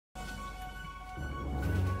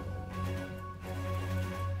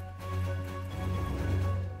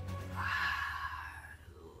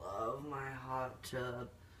about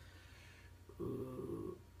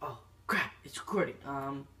oh crap, it's recording.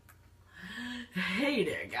 Hey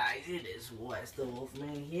there guys, it is Wes the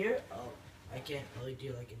Wolfman here. Oh, I can't really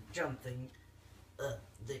do like a jump thing. The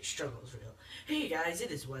struggle's real. Hey guys,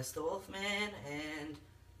 it is Wes the Wolfman, and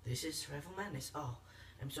this is Survival Madness. Oh,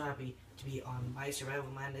 I'm so happy to be on my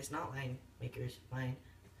Survival Madness, not LoinMaker's, mine.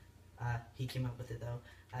 He came up with it though.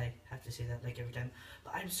 I have to say that like every time.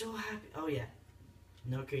 But I'm so happy. Oh yeah,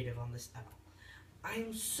 no creative on this at all.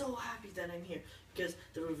 I'm so happy that I'm here because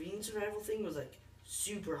the ravine survival thing was like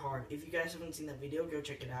super hard. If you guys haven't seen that video, go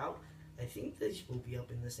check it out. I think these will be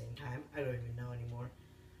up in the same time. I don't even know anymore.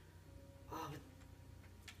 Oh, but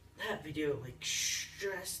that video like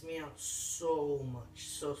stressed me out so much,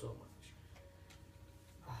 so much.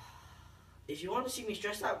 If you want to see me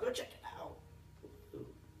stressed out, go check it out. Ooh.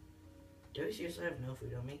 Do I seriously have no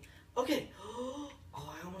food on me? Okay. Oh,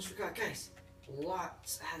 I almost forgot, guys.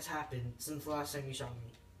 Lots has happened since the last time you saw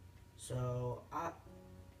me. So I'll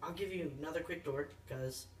give you another quick tour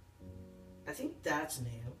because I think that's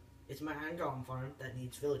new. It's my iron golem farm that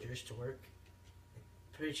needs villagers to work. I'm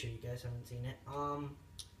pretty sure you guys haven't seen it.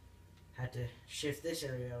 Had to shift this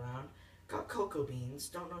area around. Got cocoa beans.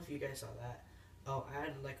 Don't know if you guys saw that. Oh, I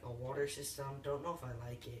had like a water system. Don't know if I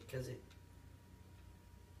like it because it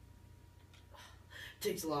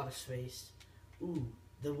takes a lot of space. Ooh,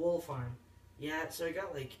 the wool farm. Yeah, so I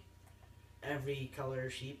got like every color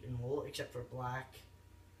sheep in wool except for black.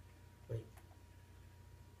 Wait.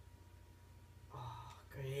 Oh,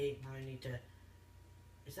 great. Now I need to...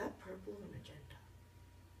 Is that purple or magenta?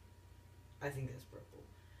 I think that's purple.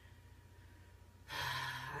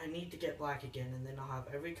 I need to get black again and then I'll have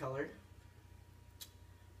every color.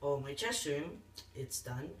 Oh, my chest room, it's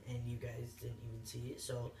done and you guys didn't even see it,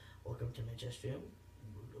 so welcome to my chest room.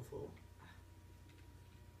 Beautiful.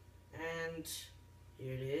 And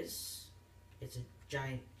here it is. It's a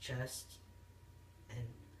giant chest, and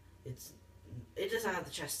it doesn't have the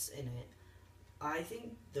chests in it. I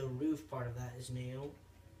think the roof part of that is new.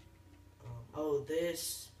 Oh,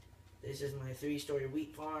 this is my 3-story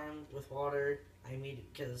wheat farm with water. I made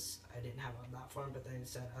it because I didn't have it on that farm, but then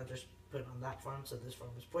instead I'll just put it on that farm, so this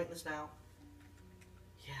farm is pointless now.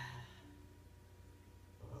 Yeah.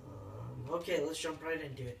 Okay, let's jump right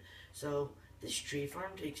into it. So this tree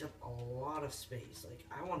farm takes up a lot of space. Like,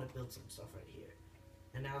 I want to build some stuff right here.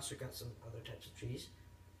 And I also got some other types of trees.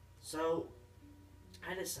 So,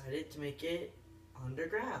 I decided to make it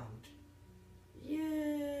underground.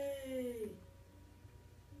 Yay!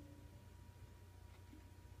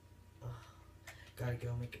 Ugh. Gotta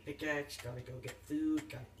go make a pickaxe, gotta go get food,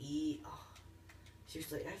 gotta eat. Oh,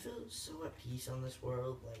 seriously, I feel so at peace on this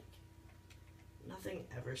world. Like, nothing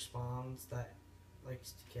ever spawns that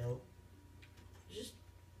likes to kill. It's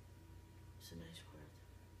a nice world.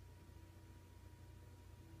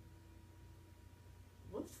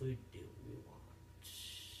 What food do we want?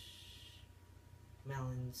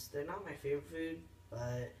 Melons. They're not my favorite food,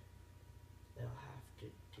 but they'll have to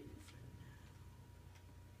do for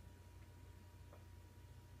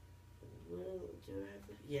now. Well, do I have...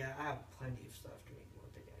 Yeah, I have plenty of stuff to make more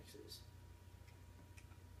pickaxes.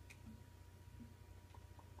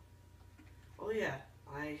 Oh yeah,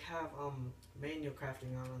 I have manual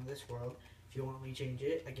crafting on this world. If you want me to change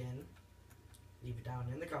it, again, leave it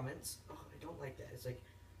down in the comments. Oh, I don't like that. It's like,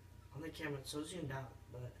 on the camera, it's so zoomed out,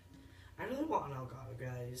 but I really want an Elgato,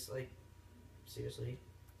 guys. Like, seriously.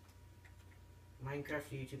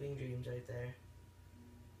 Minecraft YouTubing dreams right there.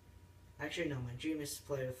 Actually, no, my dream is to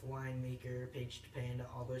play with LoinMaker, Page to Panda,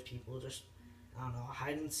 all those people. Just, I don't know,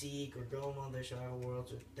 hide and seek or go on their survival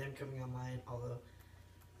worlds or them coming on mine, although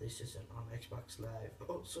this isn't on Xbox Live.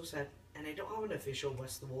 Oh, so sad. And I don't have an official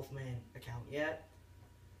Wes the Wolfman account yet.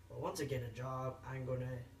 But once I get a job, I'm going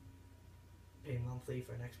to pay monthly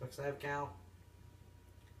for an Xbox Live account.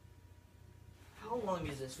 How long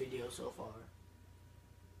is this video so far?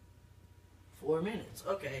 4 minutes.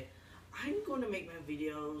 Okay. I'm going to make my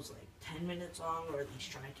videos like 10 minutes long, or at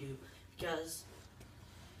least try to, because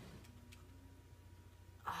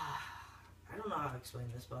I don't know how to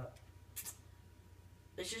explain this, but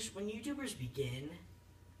it's just when YouTubers begin,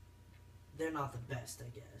 they're not the best, I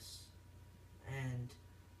guess. And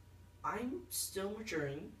I'm still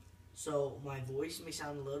maturing, so my voice may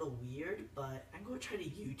sound a little weird, but I'm going to try to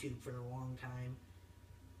YouTube for a long time.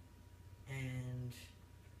 And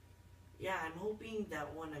yeah, I'm hoping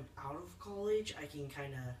that when I'm out of college, I can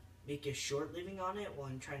kind of make a short living on it while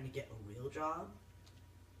I'm trying to get a real job.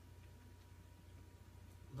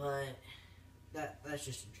 But that's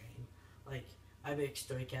just a dream. Like, Ibex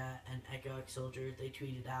Story Cat and Echo X Soldier, they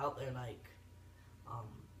tweeted out, they're like,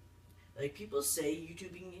 Like, people say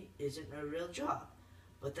YouTubing isn't a real job.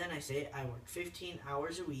 But then I say I work 15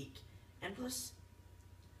 hours a week, and plus,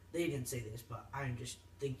 they didn't say this, but I'm just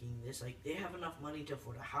thinking this. Like, they have enough money to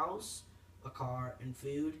afford a house, a car, and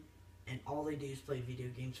food, and all they do is play video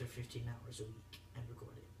games for 15 hours a week and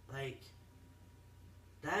record it. Like,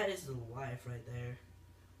 that is the life right there.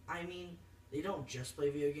 I mean, they don't just play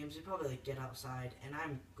video games. They probably, like, get outside, and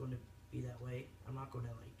I'm going to be that way. I'm not going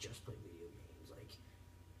to, like, just play video games. Like,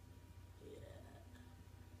 yeah.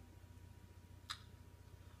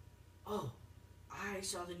 Oh, I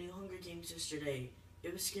saw the new Hunger Games yesterday.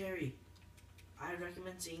 It was scary. I'd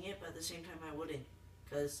recommend seeing it, but at the same time I wouldn't,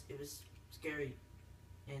 because it was scary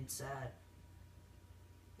and sad.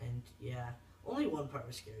 And yeah, only one part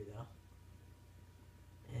was scary though.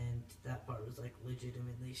 And that part was like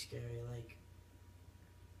legitimately scary. Like,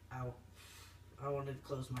 I wanted to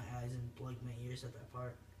close my eyes and plug my ears at that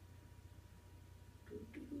part.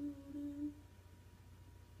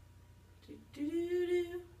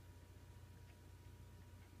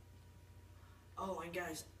 Oh, and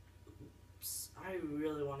guys, I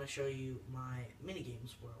really want to show you my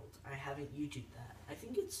minigames world. I haven't YouTubed that. I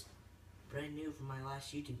think it's brand new from my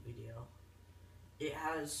last YouTube video. It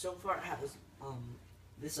has, so far it has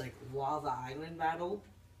this like Lava Island battle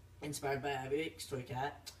inspired by Abby's Toy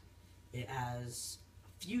Cat. It has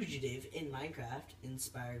Fugitive in Minecraft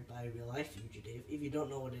inspired by real life Fugitive. If you don't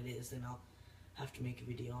know what it is, then I'll have to make a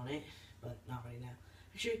video on it, but not right now.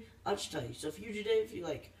 Actually, I'll just tell you. So Fugitive, you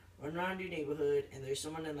like run around your neighborhood and there's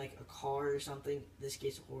someone in like a car or something, in this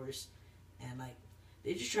case a horse, and like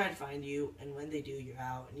they just try to find you, and when they do, you're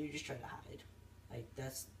out and you just try to hide. Like,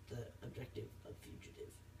 that's the objective of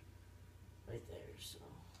Fugitive right there. So,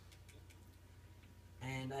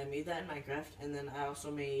 and I made that in Minecraft, and then I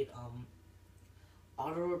also made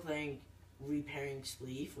auto repairing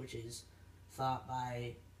Spleef, which is thought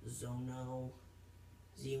by Zono,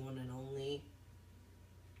 Z1 and only,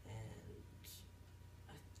 and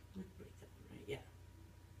I would break that one, right?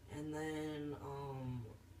 Yeah. And then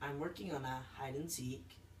I'm working on a hide and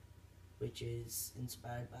seek, which is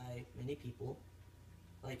inspired by many people.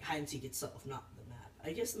 Like, hide and seek itself, not the map.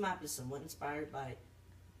 I guess the map is somewhat inspired by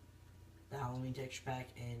the Halloween texture pack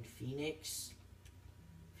and Phoenix.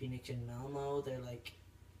 Phoenix and Melmo, they're like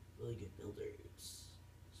really good builders.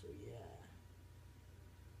 So yeah.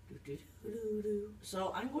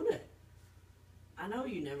 So I know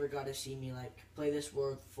you never got to see me like play this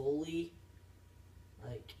world fully,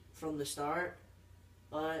 like from the start,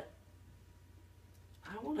 but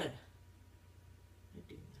I wanna.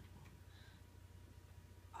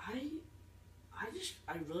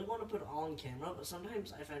 I really want to put it all on camera, but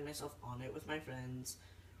sometimes I find myself on it with my friends.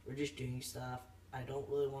 We're just doing stuff. I don't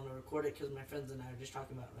really want to record it because my friends and I are just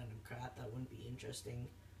talking about random crap that wouldn't be interesting.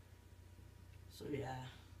 So yeah.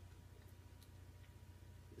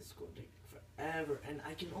 This is going to take forever, and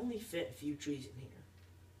I can only fit a few trees in here.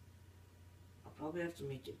 I'll probably have to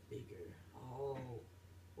make it bigger. Oh,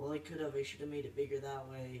 well, I should have made it bigger that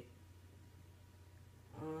way.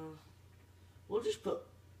 We'll just put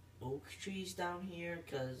oak trees down here,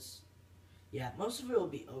 because yeah, most of it will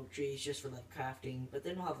be oak trees just for like crafting, but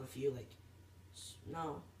then we'll have a few like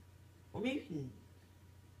no, or maybe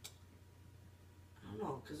I don't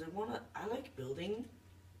know, because I like building,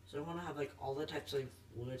 so I want to have like all the types of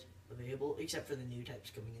wood available except for the new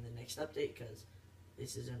types coming in the next update, because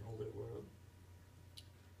this is an older world.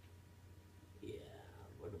 Yeah.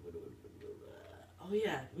 Oh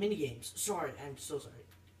yeah, mini games. Sorry, I'm so sorry.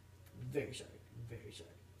 Very sorry. Very sorry.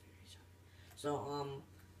 So,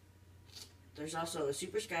 there's also a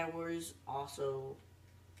Super Sky Wars. Also,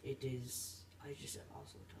 it is. I just said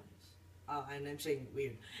also twice. And I'm saying it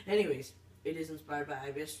weird. Anyways, it is inspired by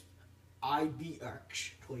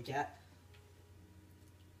IBX Toy Cat.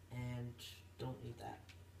 And don't need that.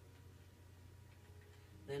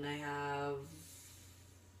 Then I have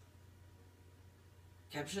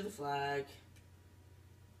Capture the Flag.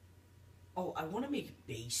 Oh, I want to make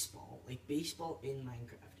baseball. Like baseball in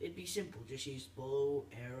Minecraft. It'd be simple. Just use bow,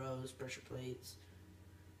 arrows, pressure plates.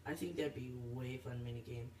 I think that'd be a way fun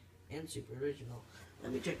minigame. And super original.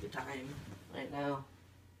 Let me check the time right now.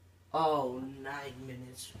 Oh, 9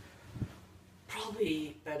 minutes.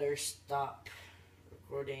 Probably better stop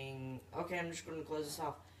recording. Okay, I'm just going to close this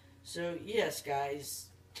off. So, yes, guys.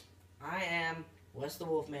 I am Wes the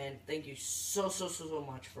Wolfman. Thank you so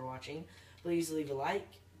much for watching. Please leave a like.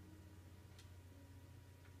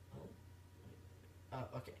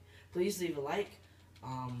 Okay. Please leave a like,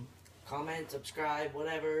 comment, subscribe,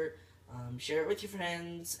 whatever. Share it with your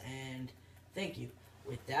friends, and thank you.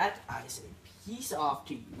 With that, I say peace off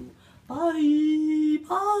to you. Bye.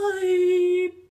 Bye.